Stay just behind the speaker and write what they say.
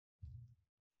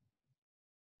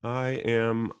I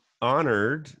am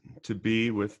honored to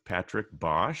be with Patrick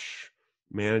Bosch,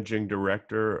 Managing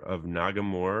Director of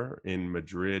Nagamohr in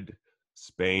Madrid,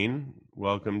 Spain.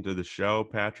 Welcome to the show,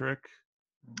 Patrick.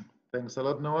 Thanks a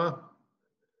lot, Noah.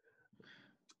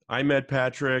 I met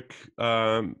Patrick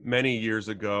many years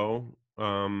ago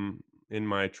in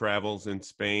my travels in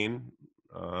Spain.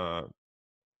 Uh,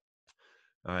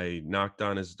 I knocked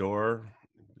on his door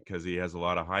because he has a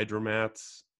lot of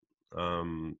hydromats.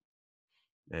 Um,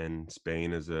 and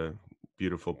Spain is a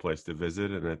beautiful place to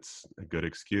visit, and it's a good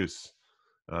excuse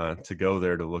to go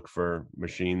there to look for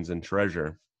machines and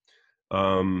treasure.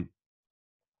 Um,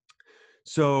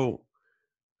 so,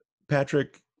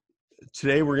 Patrick,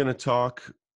 today we're going to talk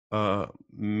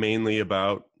mainly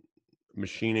about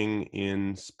machining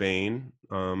in Spain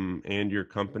and your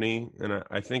company, and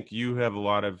I think you have a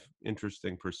lot of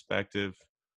interesting perspective,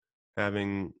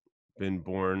 having been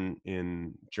born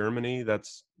in Germany.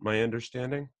 That's my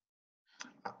understanding.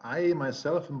 I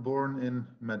myself am born in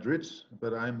Madrid,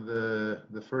 but I'm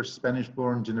the first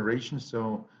Spanish-born generation,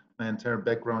 so my entire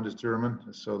background is German.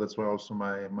 So that's why also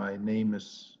my name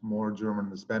is more German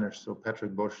than Spanish. So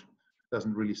Patrick Bosch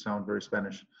doesn't really sound very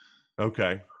Spanish.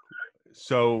 Okay.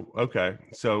 So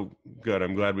good.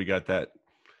 I'm glad we got that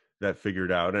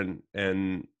figured out.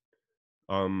 And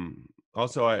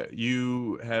also,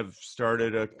 you have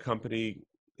started a company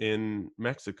in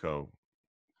Mexico,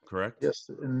 correct? Yes,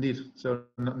 indeed. So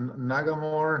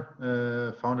Nagamohr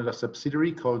founded a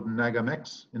subsidiary called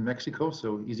Nagamex in Mexico.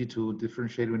 So easy to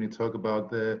differentiate when you talk about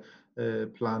the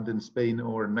plant in Spain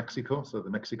or in Mexico. So the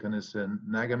Mexican is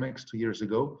Nagamex 2 years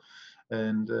ago.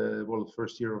 And well, the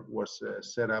first year was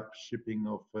set up, shipping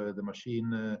of the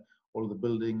machine, all the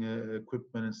building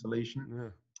equipment installation. Yeah.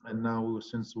 And now,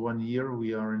 since 1 year,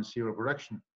 we are in serial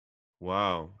production.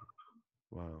 Wow.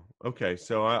 Wow. Okay,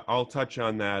 so I'll touch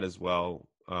on that as well.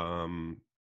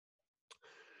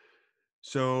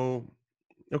 So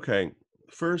okay,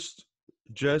 first,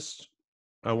 just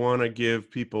I want to give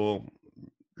people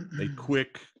a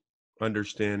quick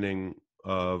understanding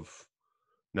of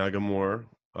Nagamohr,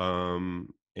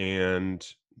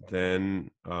 and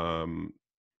then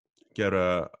get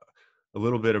a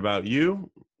little bit about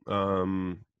you,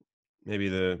 um, maybe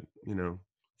the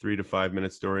 3 to 5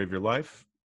 minute story of your life,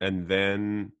 and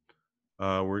then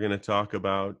we're going to talk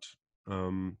about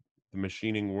the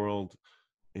machining world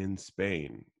in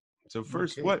Spain. So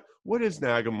first, Okay. what is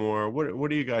Nagamohr? What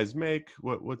do you guys make?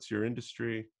 What's your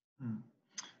industry? Mm.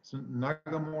 So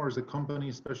Nagamohr is a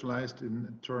company specialized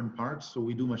in turn parts. So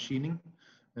we do machining.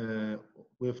 Uh,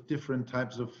 we have different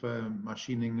types of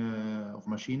machining of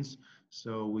machines.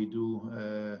 So we do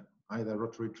either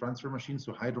rotary transfer machines,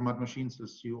 so hydromat machines,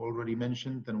 as you already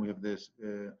mentioned. Then we have this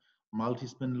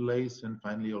multi-spindle lathe, and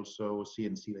finally also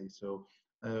CNC lathe. So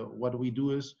what we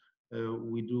do is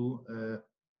we do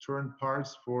turn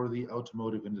parts for the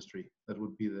automotive industry. That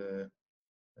would be the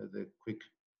quick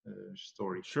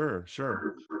story. Sure,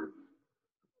 sure.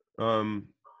 Um,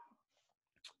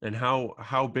 and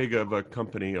how big of a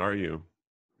company are you?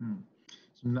 Hmm.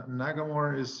 So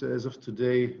Nagamohr is, as of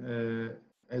today,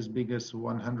 as big as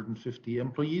 150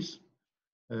 employees,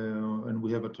 and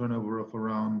we have a turnover of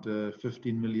around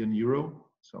 15 million euro,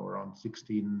 so around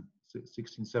 16,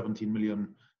 17 million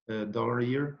dollar a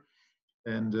year,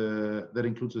 and that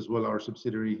includes as well our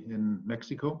subsidiary in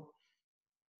Mexico.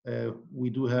 We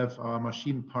do have a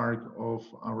machine park of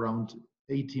around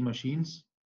 80 machines,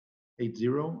 80,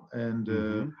 and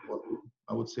Mm-hmm.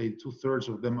 I would say 2/3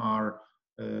 of them are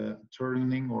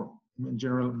turning or in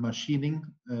general machining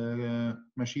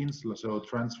machines, so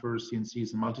transfers,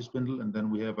 CNCs, and multi-spindle, and then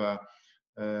we have a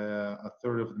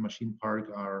third of the machine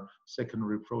park are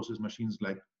secondary process machines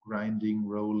like grinding,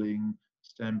 rolling,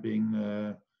 stamping,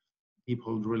 deep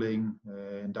hole drilling,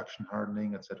 induction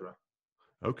hardening, etc.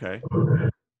 Okay.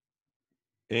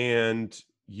 And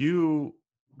you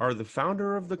are the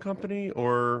founder of the company,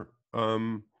 or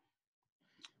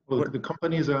Well, what? the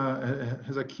company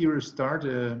has a curious start.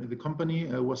 The company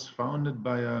was founded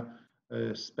by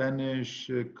a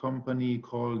Spanish company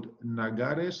called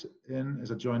Nagares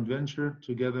as a joint venture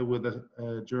together with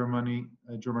a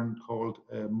German called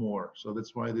Mohr. So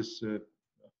that's why this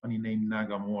funny name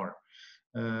Nagamohr.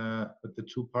 But the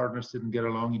two partners didn't get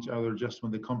along each other just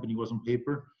when the company was on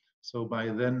paper. So by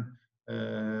then,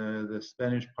 the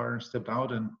Spanish partner stepped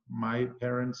out, and my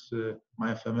parents,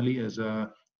 my family, as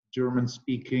a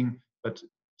German-speaking but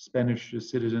Spanish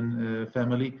citizen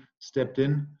family, stepped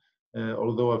in.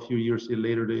 Although a few years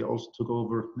later, they also took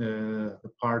over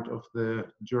the part of the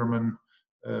German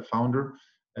founder.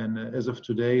 And as of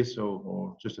today, so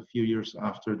or just a few years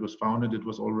after it was founded, it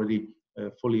was already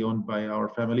fully owned by our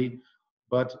family.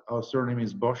 but our surname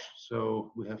is Bosch,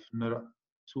 so we have not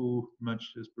too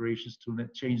much aspirations to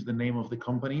change the name of the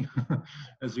company,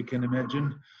 as you can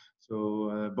imagine.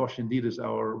 So Bosch indeed is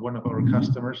one of our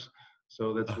customers.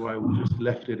 So that's why we just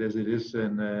left it as it is,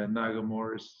 and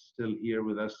Nagamohr is still here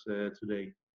with us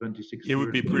today, 26 It years.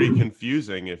 would be pretty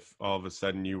confusing if all of a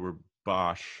sudden you were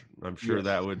Bosch. I'm sure Yes,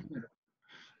 that would.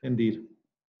 indeed.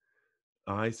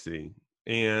 I see.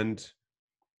 And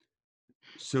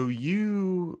so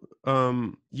you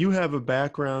have a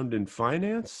background in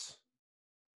finance?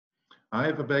 I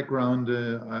have a background.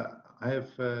 I have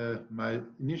my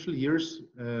initial years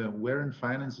were in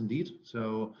finance indeed.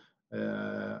 So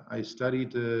I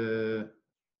studied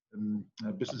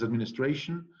business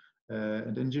administration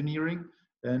and engineering.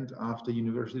 And after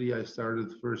university, I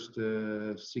started the first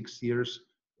 6 years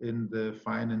in the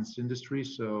finance industry.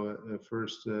 So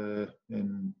first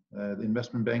in the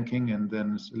investment banking, and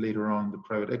then later on the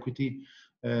private equity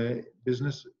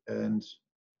business. And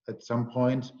at some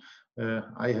point,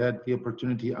 I had the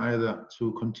opportunity either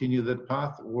to continue that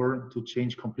path or to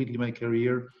change completely my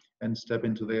career and step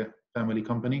into the family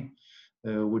company,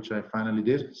 which I finally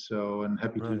did. So I'm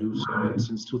happy to do so. And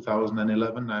since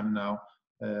 2011, I'm now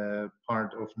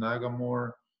part of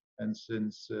Nagamohr, and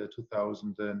since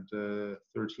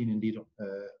 2013, indeed,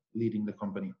 leading the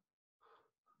company.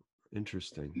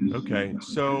 Interesting. Okay.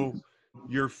 So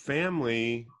your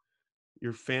family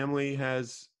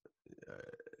has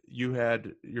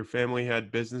your family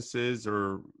had businesses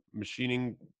or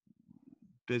machining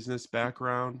business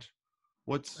background?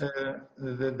 What's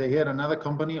They had another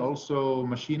company, also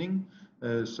machining.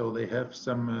 So they have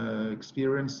some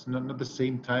experience, not the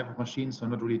same type of machines, so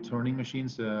not really turning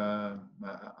machines,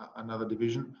 another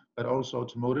division, but also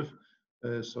automotive.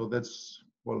 So that's,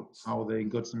 well, how they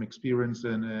got some experience,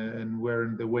 and were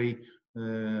in the way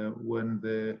when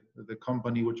the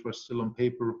company, which was still on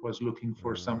paper, was looking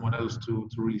for someone else to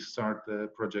really start the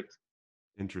project.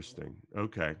 interesting.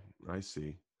 Okay, I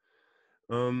see.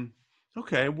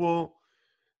 Okay, well,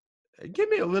 give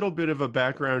me a little bit of a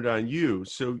background on you.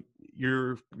 So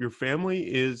your family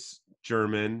is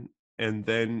German, and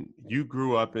then you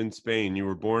grew up in Spain. You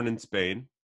were born in Spain.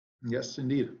 Yes,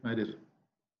 indeed, I did.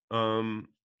 Um,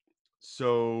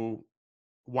 so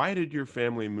why did your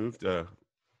family move to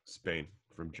Spain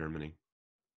from Germany?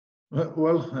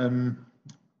 Well,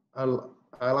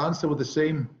 I'll answer with the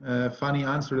same funny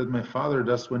answer that my father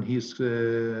does when he's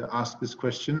asked this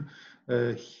question.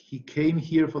 He came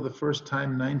here for the first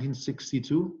time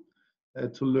 1962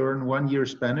 to learn 1 year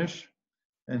Spanish,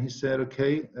 and he said,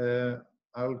 "Okay,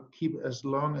 I'll keep as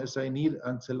long as I need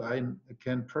until I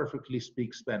can perfectly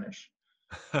speak Spanish."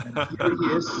 And here he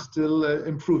is, still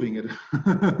improving it.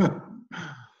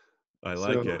 I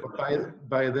like So it.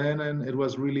 by then, and it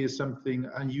was really something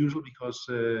unusual, because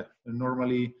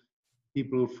normally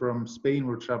people from Spain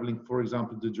were traveling, for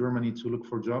example, to Germany to look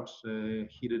for jobs.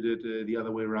 He did it the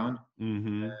other way around.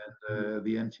 Mm-hmm. And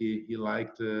the end, he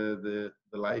liked the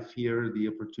life here, the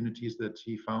opportunities that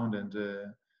he found,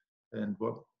 and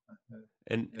what.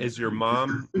 And is your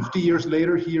mom? 50 years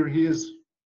later, here he is.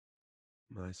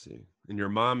 I see. And your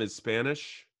mom is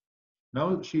Spanish?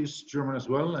 Now she's German as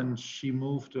well, and she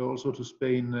moved also to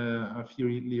Spain a few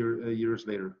years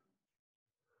later.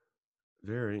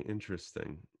 Very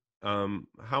interesting.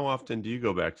 How often do you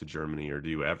go back to Germany, or do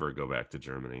you ever go back to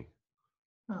Germany?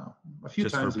 Oh, a few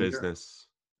Just for times a year. business?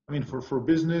 I mean, for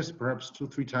business, perhaps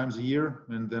 2-3 times a year,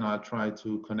 and then I try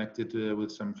to connect it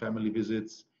with some family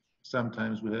visits.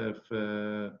 Sometimes we have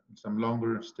some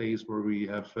longer stays where we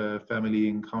have family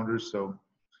encounters. So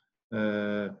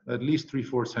at least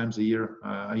 3-4 times a year,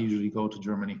 I usually go to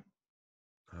Germany.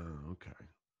 Oh, okay.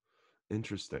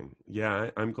 Interesting. Yeah,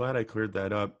 I'm glad I cleared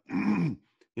that up.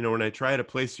 When I try to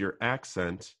place your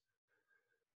accent,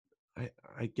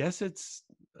 I guess it's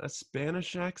a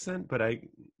Spanish accent, but I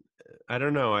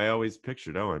don't know. I always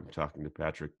pictured, oh, I'm talking to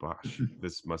Patrick Bosch.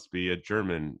 This must be a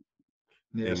German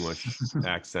Yes. English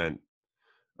accent.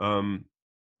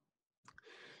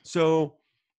 So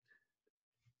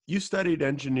you studied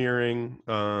engineering.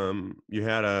 You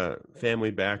had a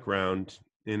family background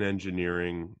in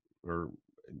engineering or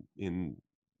in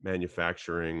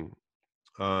manufacturing.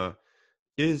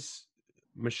 Is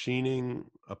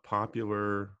machining a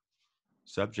popular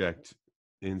subject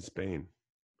in Spain,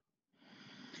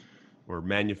 or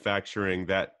manufacturing,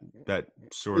 that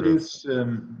sort It of is.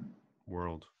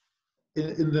 world?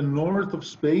 In the north of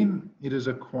Spain, it is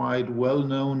a quite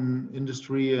well-known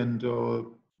industry, and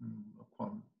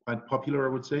quite popular, I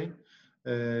would say.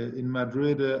 In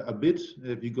Madrid, a bit.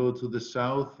 If you go to the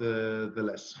south, the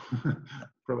less,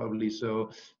 probably.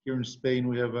 So here in Spain,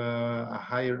 we have a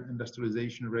higher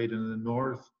industrialization rate in the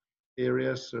north.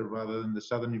 areas rather than the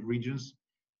southern regions.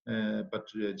 But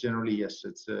generally, yes,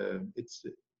 it's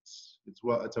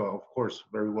of course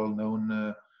very well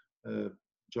known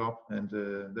job, and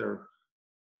there are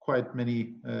quite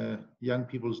many young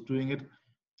people doing it.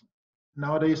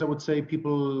 Nowadays, I would say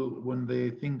people, when they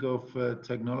think of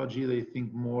technology, they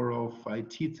think more of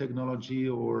IT technology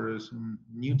or some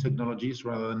new technologies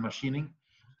rather than machining.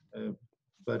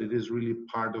 But it is really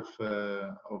part of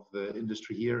the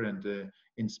industry here. And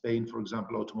in Spain, for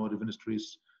example, automotive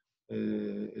industries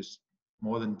is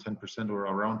more than 10% or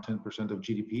around 10% of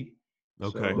GDP.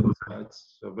 Okay. So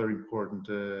it's a very important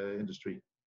industry.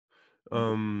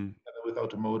 Um, With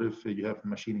automotive, you have the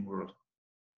machining world.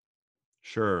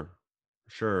 sure,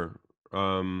 sure.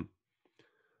 Um,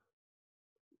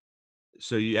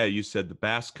 so yeah, you said the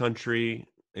Basque Country,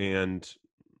 and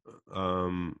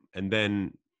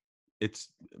then it's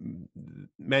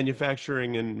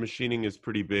manufacturing and machining is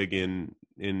pretty big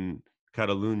in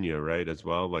Catalonia, right, as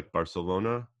well, like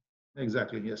Barcelona.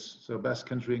 Exactly, yes. So Basque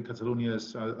Country and Catalonia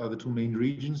are the two main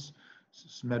regions.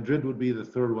 Madrid would be the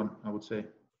third one, I would say.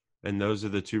 And those are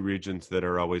the two regions that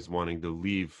are always wanting to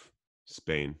leave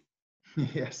Spain.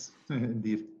 Yes,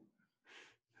 indeed.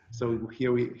 So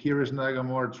here is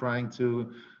Nagamohr trying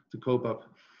to cope up.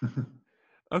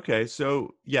 Okay,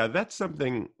 so yeah, that's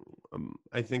something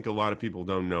I think a lot of people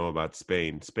don't know about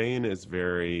Spain. Spain is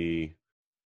very,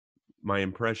 my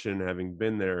impression having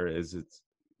been there is it's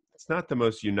not the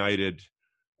most united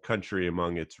country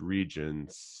among its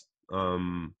regions.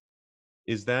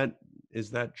 Is that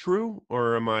is that true,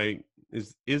 or am I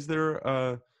is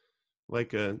there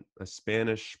like a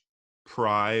Spanish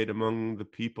pride among the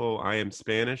people? I am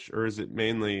Spanish, or is it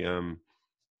mainly I'm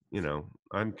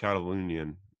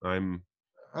Catalonian,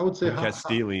 I would say I'm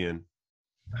Castilian.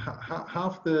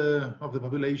 half the of the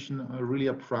population are really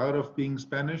are proud of being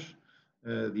Spanish.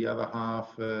 The other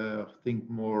half think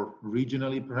more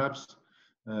regionally, perhaps.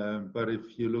 But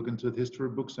if you look into the history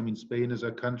books, I mean, Spain is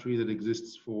a country that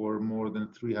exists for more than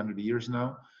 300 years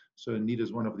now. So indeed,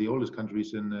 is one of the oldest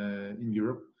countries in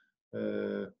Europe.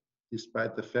 Uh,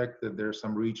 Despite the fact that there are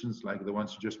some regions like the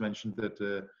ones you just mentioned that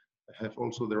have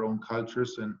also their own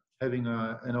cultures, and having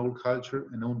an own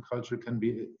culture can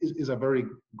be is a very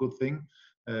good thing,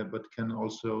 but can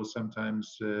also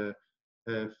sometimes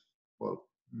have well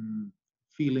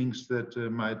feelings that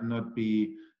might not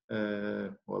be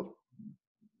well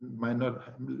might not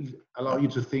allow you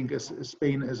to think as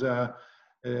Spain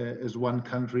as one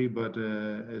country, but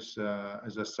as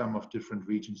a sum of different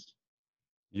regions.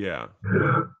 Yeah,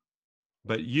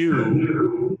 but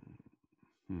you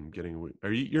getting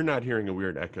are you're not hearing a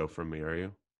weird echo from me, are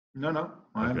you? No,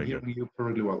 I'm Okay, good, hearing you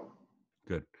perfectly well.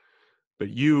 good. But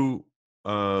you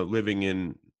living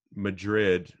in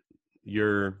Madrid,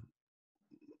 you're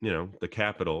the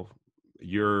capital.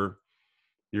 You're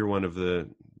you're one of the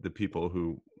people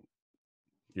who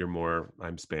you're more,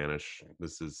 I'm Spanish.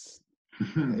 This is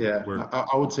Yeah, we're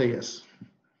I would say yes.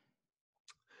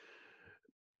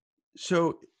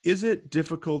 So is it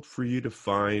difficult for you to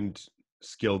find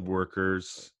skilled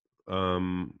workers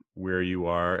where you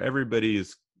are? Everybody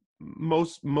is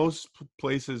most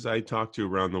places I talk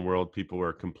to around the world, people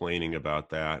are complaining about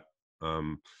that.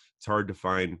 It's hard to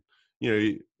find,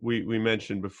 we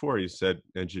mentioned before, you said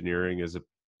engineering is a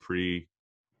pretty,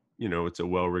 it's a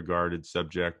well-regarded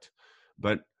subject,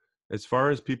 but as far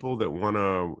as people that want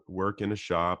to work in a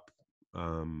shop,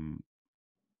 um,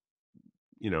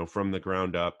 from the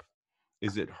ground up,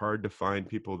 is it hard to find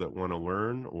people that want to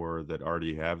learn or that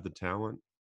already have the talent?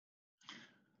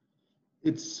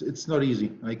 It's not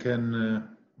easy.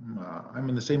 I'm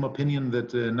in the same opinion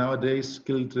that nowadays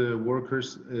skilled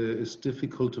workers is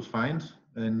difficult to find,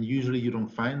 and usually you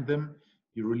don't find them.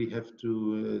 You really have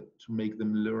to make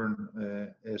them learn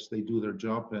as they do their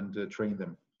job and train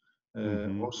them.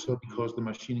 Mm-hmm. Also, because the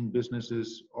machining business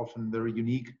is often very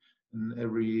unique, and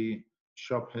every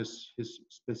shop has his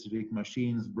specific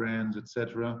machines, brands,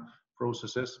 etc.,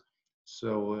 processes.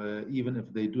 So even if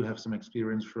they do have some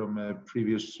experience from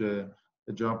previous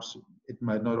jobs, it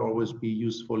might not always be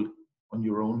useful on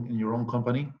your own in your own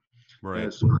company.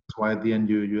 Right. So that's why at the end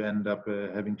you end up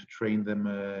having to train them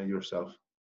yourself.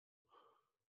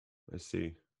 I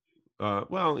see.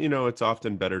 Well, it's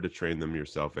often better to train them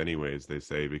yourself anyways, they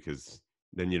say, because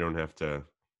then you don't have to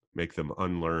make them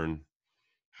unlearn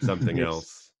something Yes,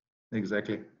 else.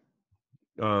 exactly.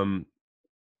 Um,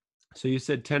 so you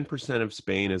said 10% of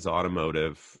Spain is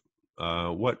automotive.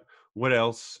 What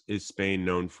else is Spain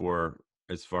known for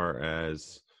as far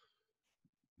as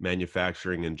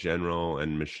manufacturing in general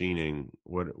and machining?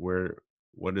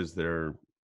 What is there,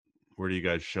 where do you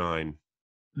guys shine?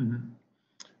 Mhm.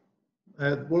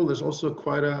 Well, there's also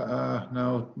quite a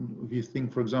now. If you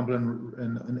think, for example,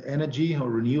 in energy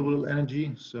or renewable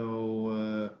energy,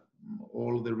 so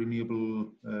all the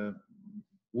renewable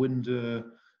wind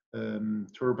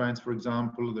turbines, for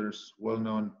example, there's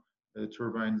well-known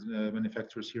turbine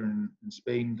manufacturers here in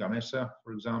Spain, Gamesa,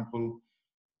 for example.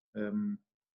 Um,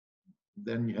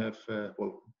 then you have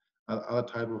well, other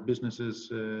type of businesses,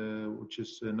 which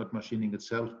is not machining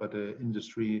itself, but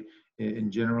industry in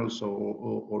general. So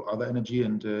all other energy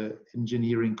and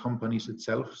engineering companies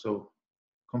itself. So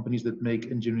companies that make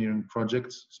engineering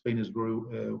projects. Spain is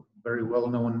very well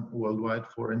known worldwide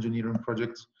for engineering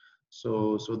projects.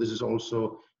 So this is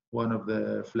also one of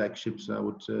the flagships I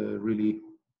would really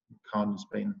count in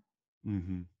Spain.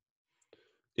 Mm-hmm.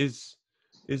 Is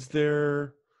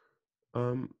there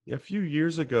a few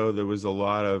years ago there was a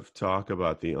lot of talk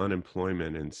about the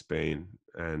unemployment in Spain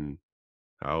and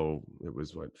how it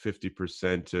was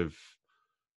 50% of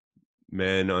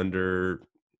men under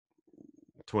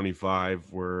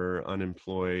 25 were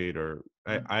unemployed, or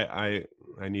I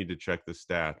need to check the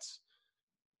stats.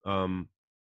 Um,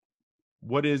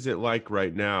 what is it like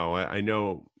right now? I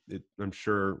know it, I'm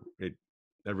sure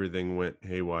everything went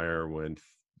haywire with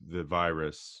the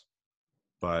virus,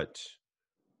 but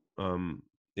um,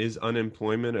 is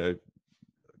unemployment a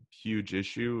huge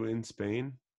issue in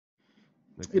Spain,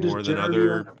 like It is more than generally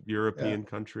other yeah, European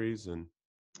countries? And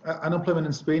unemployment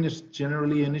in Spain is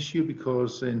generally an issue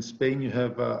because in Spain you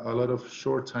have a lot of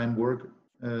short-time work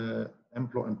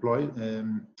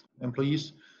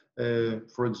employees.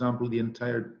 For example, the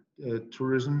entire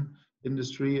tourism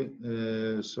industry.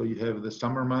 So you have the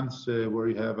summer months where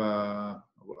you have a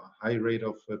high rate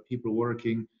of people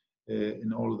working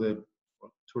in all the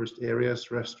tourist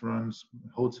areas, restaurants,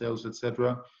 hotels,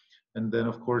 etc. And then,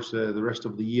 of course, the rest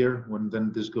of the year, when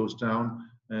then this goes down,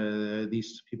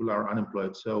 these people are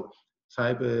unemployed. So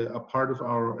a part of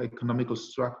our economical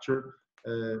structure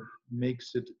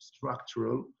makes it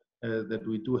structural that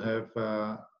we do have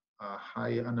a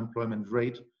high unemployment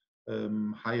rate,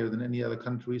 higher than any other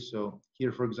country. So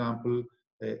here, for example,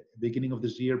 beginning of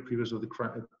this year, previous of the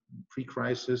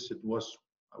pre-crisis, it was,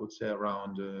 I would say,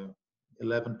 around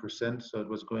 11%. So it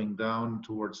was going down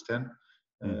towards 10.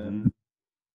 mm-hmm.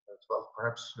 12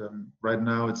 perhaps. Right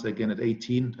now it's again at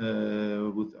 18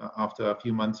 after a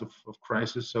few months of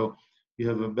crisis. So you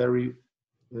have a very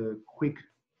quick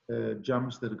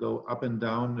jumps that go up and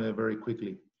down very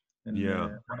quickly. And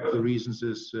Yeah, one of the reasons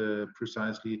is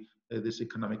precisely this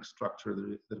economic structure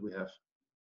that we have.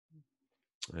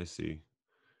 I see.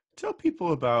 Tell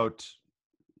people about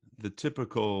the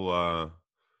typical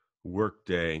work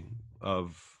day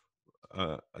of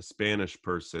a Spanish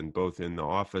person, both in the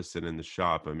office and in the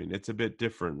shop. I mean, it's a bit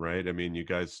different, right? I mean, you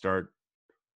guys start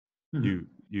Mhm.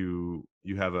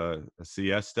 you have a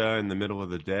siesta in the middle of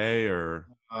the day, or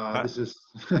This is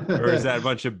or is that a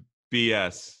bunch of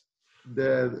BS?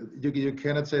 you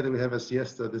cannot say that we have a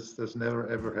siesta. This does never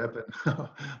ever happen.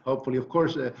 Hopefully, of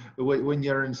course, when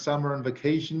you're in summer on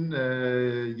vacation,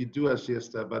 you do a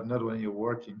siesta, but not when you're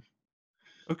working.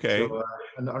 So Okay.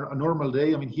 a normal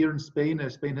day. I mean, here in Spain,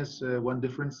 Spain has one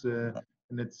difference,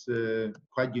 and it's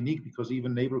quite unique because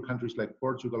even neighbor countries like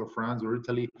Portugal or France or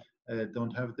Italy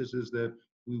don't have this. Is that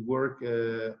we work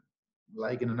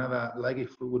like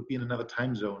if it would be in another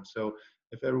time zone. So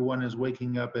if everyone is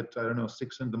waking up at, I don't know,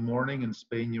 6 in the morning, in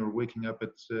Spain you're waking up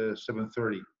at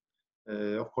 7:30.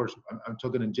 Of course, I'm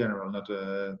talking in general. Not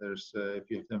there's if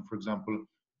you have them, for example,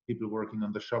 people working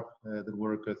on the shop that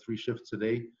work 3 shifts a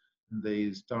day, and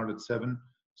they start at 7.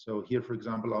 So here, for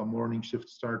example, our morning shift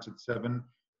starts at 7,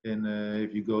 and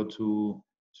if you go to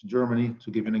Germany, to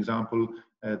give an example,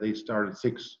 they start at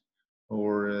 6.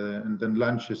 Or and then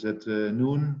lunch is at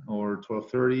noon or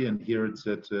 12:30, and here it's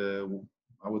at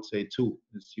I would say 2.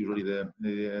 It's usually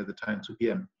the time 2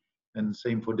 p.m. And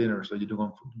same for dinner. So you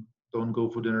don't go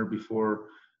for dinner before,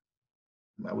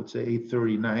 I would say,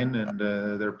 8:39, and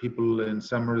there are people in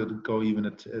summer that go even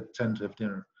at 10 to have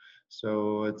dinner. So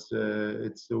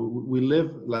we live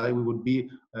like we would be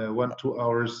 1-2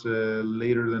 hours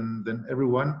later than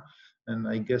everyone, and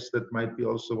I guess that might be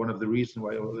also one of the reasons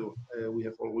why we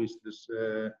have always this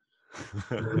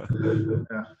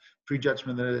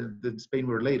prejudgment that in Spain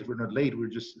we're late. We're not late.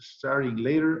 We're just starting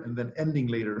later and then ending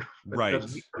later. But it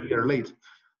doesn't Right. mean we are late.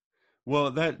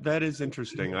 Well, that is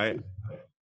interesting.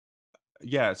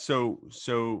 Yeah, so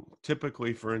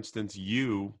typically, for instance,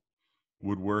 you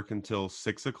would work until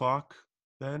 6 o'clock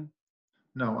then?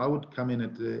 No, I would come in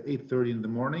at 8:30 in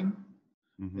the morning,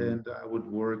 Mm-hmm. and I would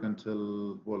work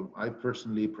until, well, I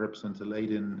personally perhaps until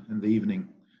 8 in the evening.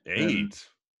 And 8.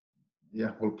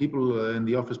 yeah, well, people in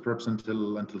the office perhaps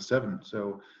until 7.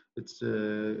 So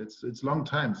it's long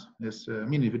times. Yes, I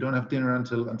mean, if you don't have dinner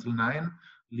until 9,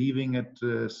 leaving at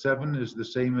 7 is the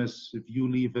same as if you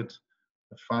leave at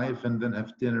 5 and then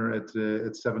have dinner at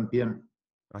 7 p.m.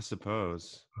 I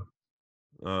suppose.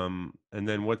 And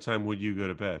then what time would you go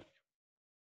to bed?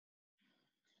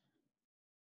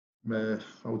 I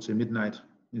would say midnight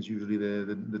is usually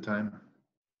the time.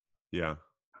 Yeah.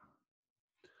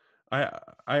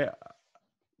 I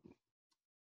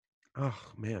oh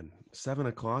man, 7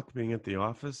 o'clock being at the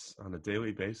office on a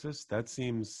daily basis. That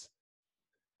seems,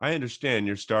 I understand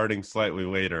you're starting slightly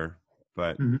later,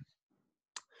 but Mhm.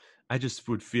 I just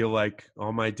would feel like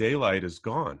all my daylight is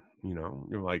gone.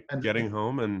 You're like And getting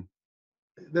home and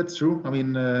that's true. I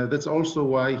mean, that's also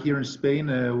why here in Spain,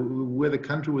 we're the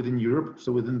country within Europe,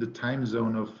 so within the time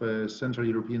zone of Central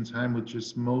European time, which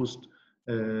is most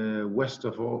west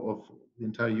of the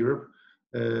entire Europe.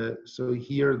 So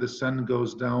here the sun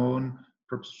goes down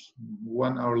perhaps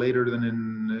 1 hour later than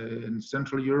in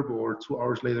Central Europe, or 2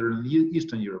 hours later in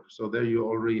Eastern Europe. So there you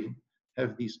already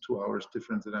have these 2 hours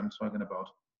difference that I'm talking about.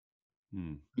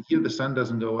 hmm. Here the sun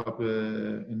doesn't go up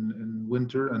in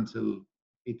winter until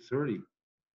 8:30.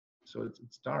 So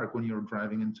it's dark when you're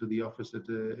driving into the office at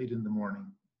 8 in the morning.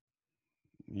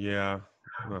 Yeah.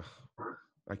 Ugh,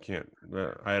 I can't.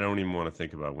 I don't even want to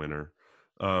think about winter.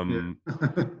 Yeah.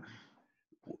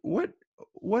 What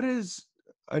what is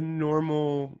a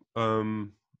normal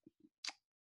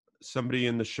somebody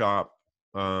in the shop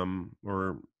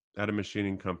or at a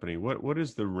machining company? What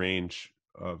is the range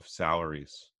of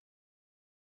salaries?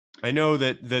 I know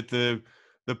that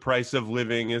the price of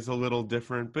living is a little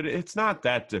different, but it's not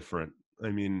that different. I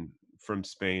mean, from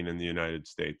Spain and the United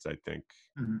States, I think.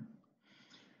 Mhm.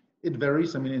 It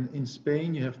varies. I mean, in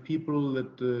Spain, you have people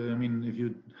that, I mean, if you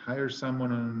hire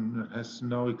someone and has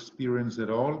no experience at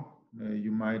all,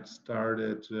 you might start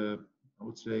at, I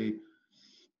would say,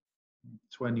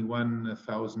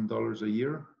 $21,000 a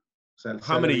year salary,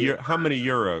 How many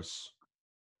euros?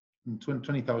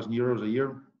 20,000 euros a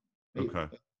year, Okay.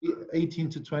 18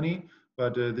 to 20.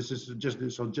 But this is just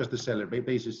the salary,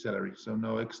 basic salary. So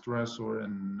no extras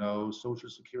and no social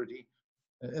security.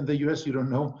 In the US, you don't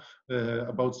know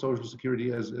about social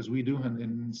security as we do. And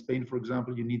in Spain, for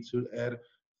example, you need to add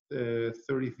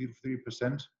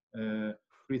 33%,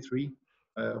 33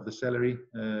 of the salary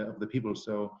of the people.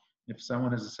 So if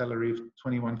someone has a salary of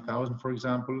 21,000, for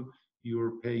example,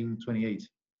 you're paying 28.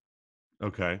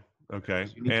 Okay. Okay.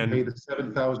 So you need to pay And the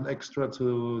 7,000 extra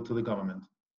to the government.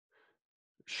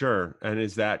 sure. And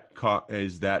is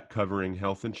that covering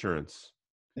health insurance?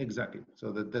 Exactly.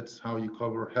 So that's how you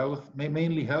cover health,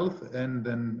 mainly health, and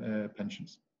then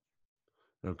pensions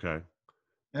Okay.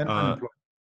 and Uh, unemployment.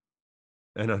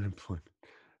 and unemployment.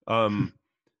 Um,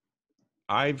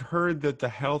 I've heard that the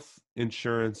health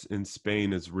insurance in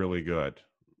Spain is really good.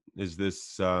 Is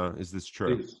this It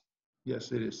true? is.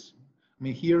 Yes, it is. I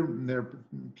mean, here there are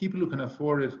people who can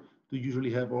afford it to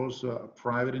usually have also a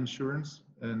private insurance,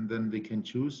 and then they can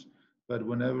choose. But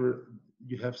whenever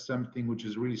you have something which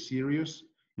is really serious,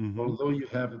 Hmm. although you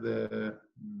have the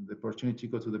opportunity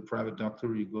to go to the private doctor,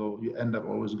 you end up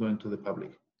always going to the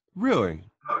public. Really?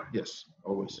 Yes,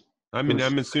 always. I mean,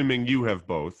 Because I'm assuming you have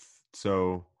both.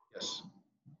 So, yes,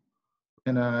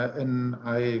 and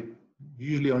I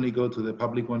usually only go to the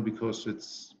public one because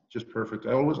it's just perfect.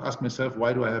 I always ask myself,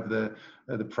 why do I have the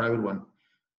private one?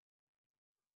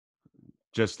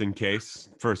 just in case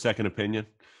for a second opinion.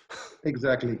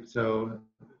 Exactly. So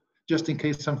just in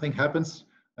case something happens,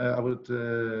 I would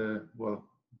well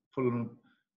pull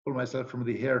pull myself from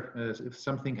the hair. If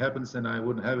something happens, then I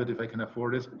wouldn't have it if I can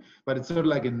afford it. But it's not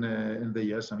like in the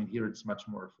US. I mean, here it's much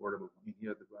more affordable. I mean,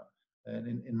 here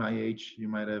and in my age, you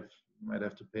might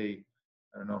have to pay,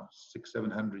 I don't know,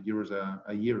 600-700 euros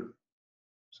a year,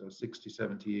 so 60,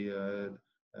 70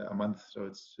 a month. So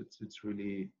it's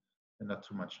really not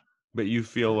too much. But you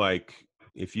feel like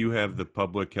if you have the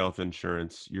public health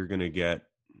insurance, you're going to get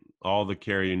all the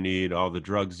care you need, all the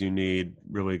drugs you need,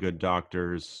 really good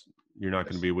doctors. You're not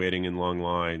going to Yes. be waiting in long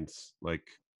lines. Like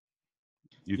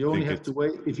you You only think have to it's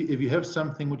wait. If you have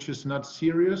something which is not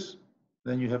serious,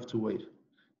 then you have to wait.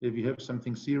 If you have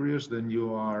something serious, then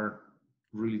you are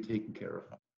really taken care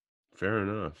of. fair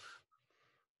enough.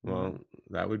 Mm. Well,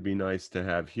 that would be nice to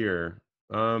have here.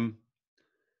 Um,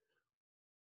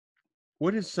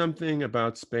 what is something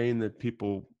about Spain that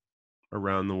people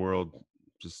around the world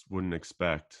just wouldn't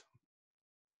expect?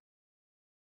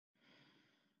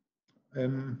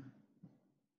 Um,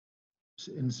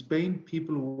 in Spain,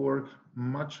 people work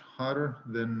much harder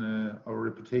than our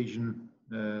reputation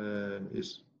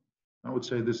is. I would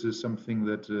say this is something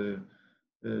that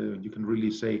you can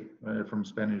really say from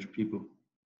Spanish people.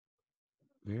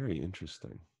 Very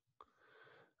interesting.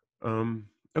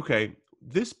 Okay,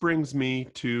 this brings me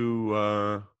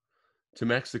to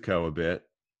Mexico a bit.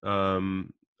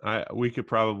 We could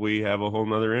probably have a whole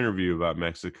nother interview about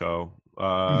Mexico.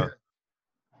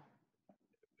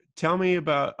 Tell me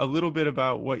about a little bit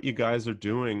about what you guys are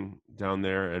doing down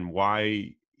there and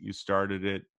why you started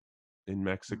it in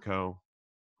Mexico.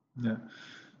 Yeah.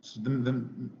 So the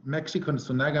Mexican,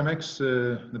 so Nagamex,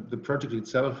 the project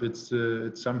itself, it's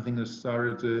something that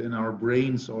started in our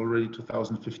brains already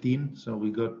 2015. So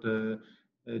we got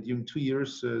during 2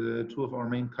 years, two of our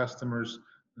main customers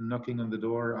knocking on the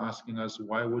door, asking us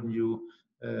why wouldn't you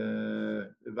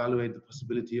evaluate the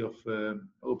possibility of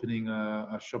opening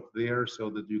a shop there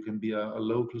so that you can be a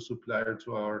local supplier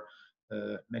to our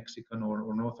Mexican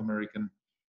or North American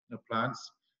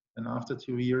plants. And after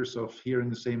 2 years of hearing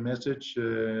the same message,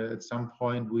 at some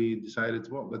point we decided,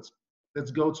 well,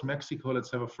 let's go to Mexico. Let's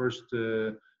have a first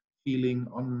feeling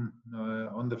on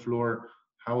the floor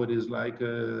how it is like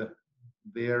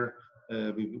there.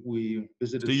 We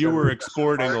visited So you were several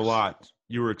exporting a parks. lot.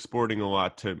 You were exporting a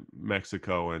lot to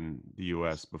Mexico and the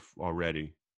U.S.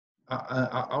 already.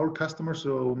 Our customers,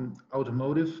 so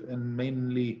automotive and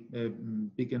mainly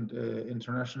big and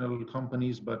international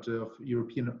companies, but of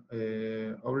European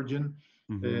origin.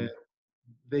 Mm-hmm. Uh,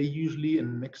 they usually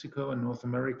in Mexico and North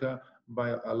America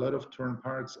buy a lot of turn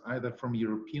parts either from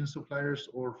European suppliers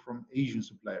or from Asian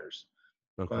suppliers.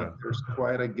 Okay. But there's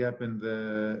quite a gap in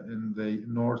the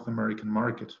North American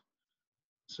market.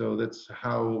 So that's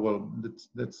how, well,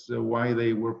 that's why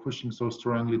they were pushing so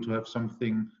strongly to have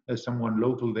something, someone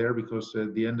local there, because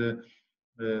at the end,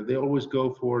 they always go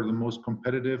for the most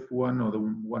competitive one or the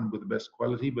one with the best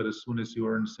quality. But as soon as you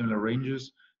are in similar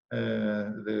ranges,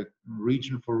 the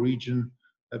region for region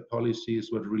policy is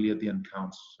what really at the end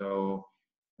counts. So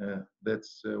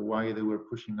that's why they were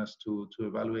pushing us to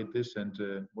evaluate this. And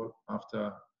well,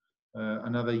 after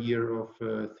another year of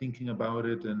thinking about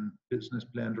it and business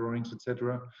plan drawings,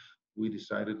 etc., we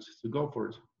decided to go for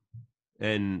it.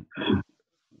 And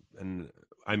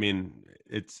I mean,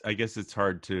 I guess it's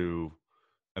hard to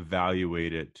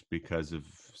evaluate it because of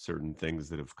certain things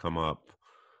that have come up,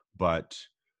 but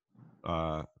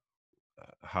uh,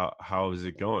 how is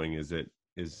it going?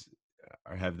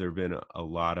 Have there been a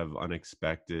lot of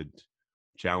unexpected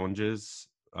challenges?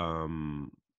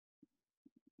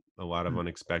 A lot of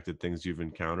unexpected things you've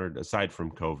encountered aside from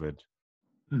COVID?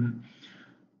 Mhm.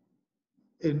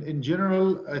 In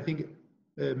general, I think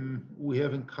we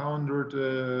have encountered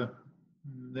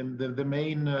the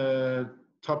main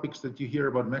topics that you hear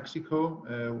about Mexico,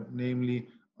 namely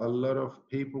a lot of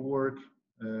paperwork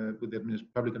with the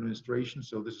public administration.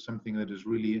 So this is something that is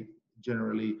really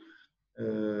generally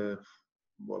uh,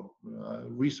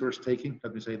 resource taking,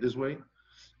 let me say it this way.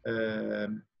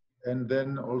 Um, and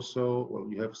then also, well,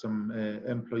 you have some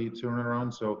employee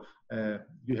turnaround. So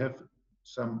you have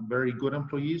some very good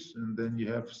employees, and then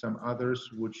you have some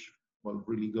others which, well,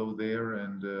 really go there,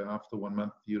 and after 1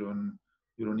 month you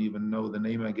don't even know the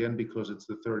name again because it's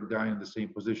the third guy in the same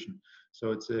position.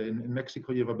 So it's in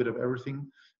Mexico you have a bit of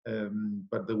everything,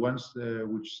 but the ones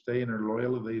which stay and are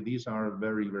loyal, these are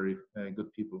very very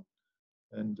good people.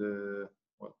 And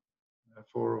well,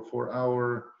 for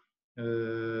our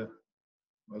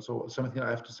so something I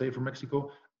have to say for Mexico,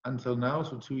 until now,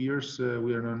 so 2 years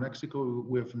we are now in Mexico,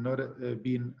 we have not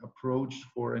been approached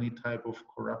for any type of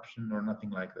corruption or nothing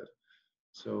like that.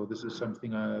 So this is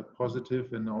something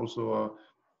positive, and also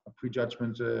a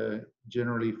prejudgment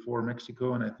generally for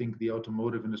Mexico. And I think the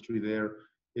automotive industry there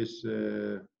is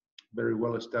very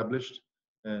well established.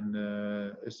 And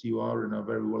as you are in a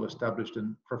very well established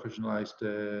and professionalized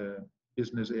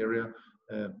business area,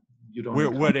 uh, you don't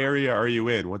What encounter area are you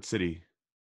in? What city?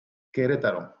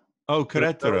 Querétaro. Oh,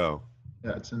 Querétaro, Querétaro.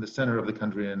 yeah, it's in the center of the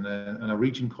country in a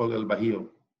region called El Bajío.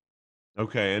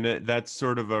 Okay, and that's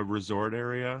sort of a resort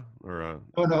area or a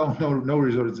Oh no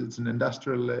resorts. It's an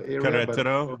industrial area, but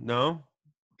Querétaro? No,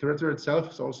 Querétaro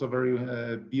itself is also very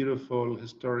beautiful,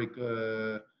 historic.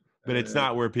 but it's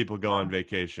not where people go on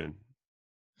vacation.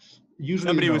 Usually,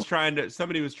 no.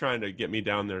 Somebody was trying to get me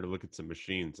down there to look at some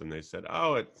machines, and they said,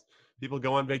 "Oh, it's people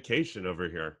go on vacation over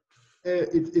here."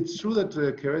 It's true that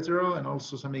Querétaro and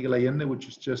also San Miguel Allende, which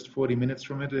is just 40 minutes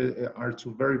from it, are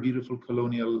two very beautiful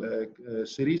colonial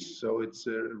cities. So it's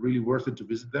really worth it to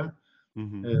visit them.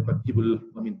 Mm-hmm. But people,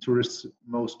 I mean, tourists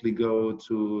mostly go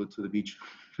to the beach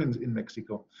in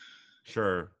Mexico.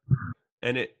 Sure.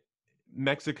 And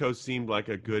Mexico seemed like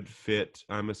a good fit,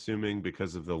 I'm assuming,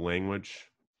 because of the language.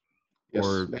 Yes,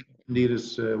 Or indeed,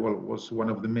 is was one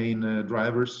of the main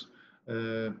drivers.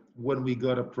 When we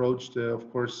got approached, of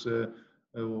course,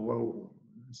 well,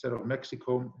 instead of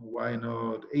Mexico, why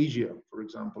not Asia, for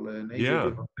example? In Asia, we Yeah.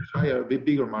 have a higher, a bit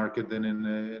bigger market than in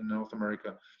North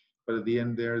America. But at the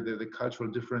end, there the cultural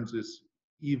difference is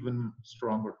even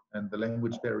stronger, and the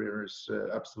language barrier is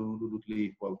absolutely,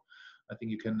 well, I think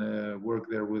you can work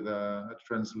there with a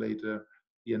translator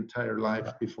the entire life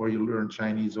before you learn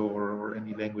Chinese or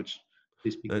any language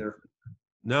they speak That, there.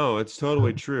 no, it's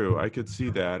totally true. I could see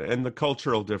that. And the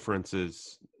cultural differences,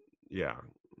 yeah,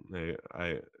 I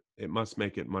it must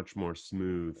make it much more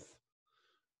smooth.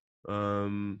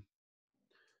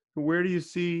 Where do you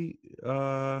see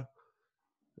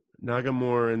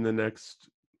Nagamohr in the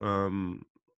um,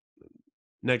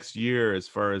 next year as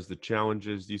far as the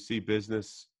challenges? Do you see business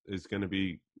is going to be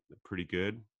pretty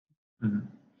good? Mhm.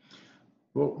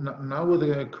 Well, now with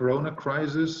the Corona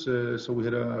crisis, so we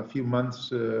had a few months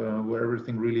where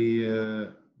everything really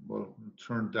well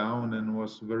turned down and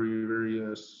was very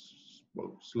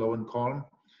well, slow and calm.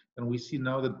 And we see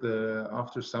now that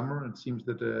after summer, it seems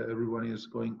that everyone is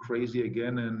going crazy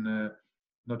again and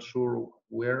not sure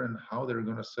where and how they're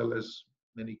going to sell as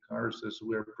many cars as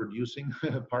we're producing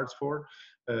parts for.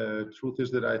 Truth is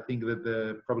that I think that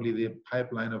probably the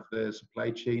pipeline of the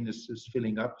supply chain is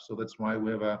filling up. So that's why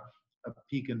we have a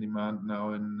peak in demand now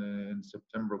in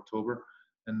September, October,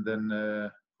 and then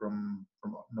from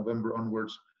November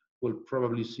onwards, we'll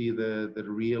probably see the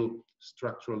real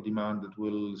structural demand that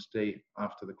will stay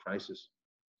after the crisis.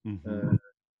 Mm-hmm.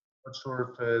 Not sure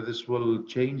if this will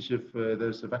change if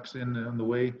there's a vaccine on the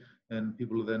way and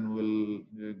people then will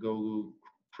go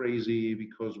crazy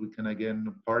because we can again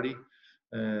party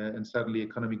and suddenly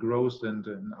economy grows and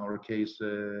in our case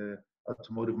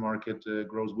automotive market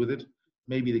grows with it.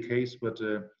 Maybe the case, but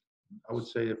I would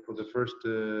say for the first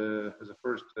as a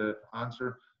first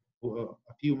answer,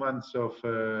 a few months of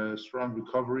strong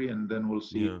recovery and then we'll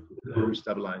see Yeah. it will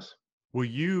stabilize. Well,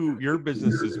 your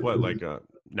business is what, like a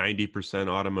 90%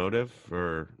 automotive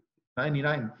or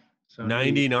 99. So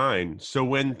nearly 99? So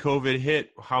when COVID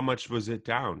hit, how much was it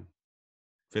down?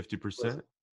 was 50%?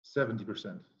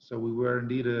 70%. So we were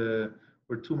indeed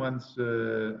for 2 months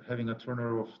having a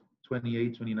turnover of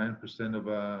 28, 29% of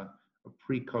a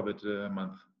pre-COVID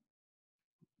month.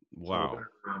 So Wow.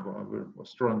 we're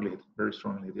strongly hit, very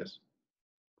strongly hit, yes.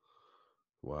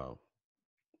 Wow.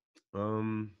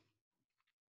 Um,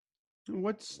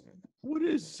 what's what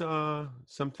is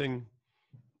something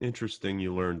interesting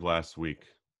you learned last week?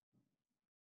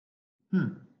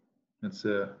 Hmm. That's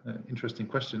an interesting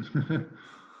question.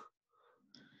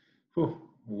 Oh,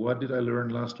 what did I learn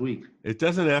last week? It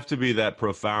doesn't have to be that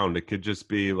profound. It could just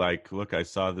be like, look, I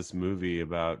saw this movie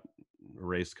about a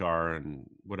race car and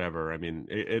whatever. I mean,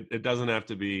 it doesn't have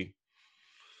to be.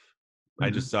 I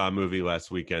just Mhm. saw a movie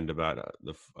last weekend about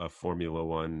a Formula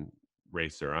One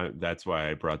racer. That's why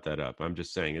I brought that up. I'm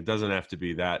just saying it doesn't have to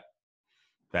be that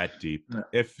deep. Yeah,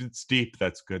 If it's deep,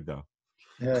 that's good though.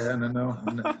 yeah, not,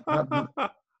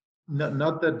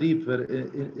 not that deep, but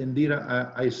indeed,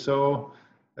 I saw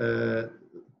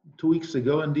 2 weeks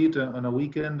ago, indeed, on a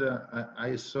weekend,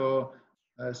 I saw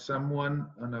someone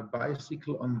on a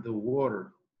bicycle on the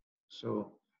water.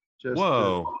 So just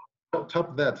Whoa.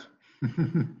 top that.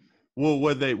 Well,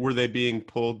 were they being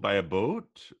pulled by a boat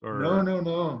No, or? no,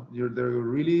 no. They're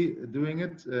really doing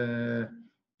it.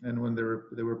 And when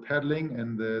they were paddling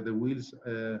and the wheels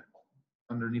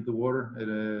underneath the water,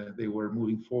 they were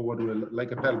moving forward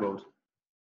like a paddle boat.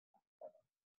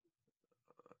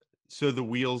 So the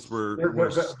wheels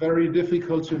Very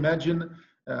difficult to imagine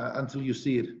until you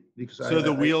see it. Because so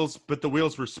the wheels, but the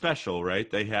wheels were special, right?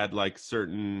 They had like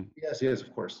certain yes, yes,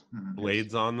 of course, yes.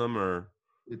 blades on them, or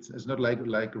It's not like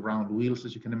round wheels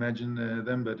as you can imagine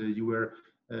them, but you were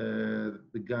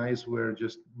the guys were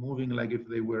just moving like if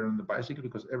they were on the bicycle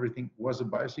because everything was a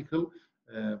bicycle,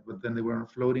 but then they were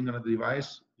floating on a device.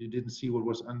 You didn't see what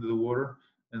was under the water,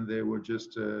 and they were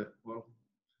just well,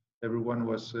 everyone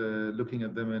was looking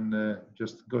at them and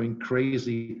just going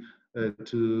crazy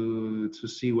to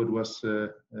see what was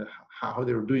how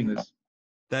they were doing this.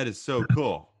 that is so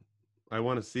cool. I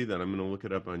want to see that. I'm going to look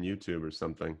it up on YouTube or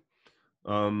something.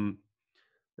 Um,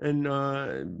 and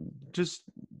just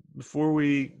before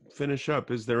we finish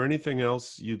up, is there anything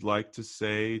else you'd like to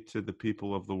say to the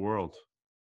people of the world?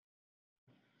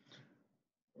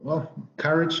 Well,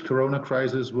 courage, Corona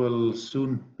crisis will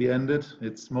soon be ended.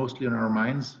 It's mostly on our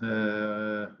minds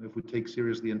if we take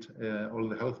seriously all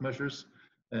the health measures.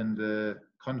 And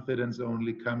confidence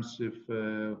only comes if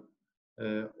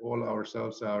all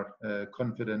ourselves are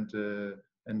confident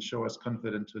and show us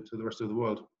confident to the rest of the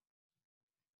world.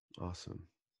 Awesome.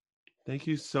 Thank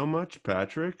you so much,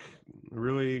 Patrick.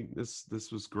 Really, this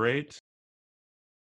was great.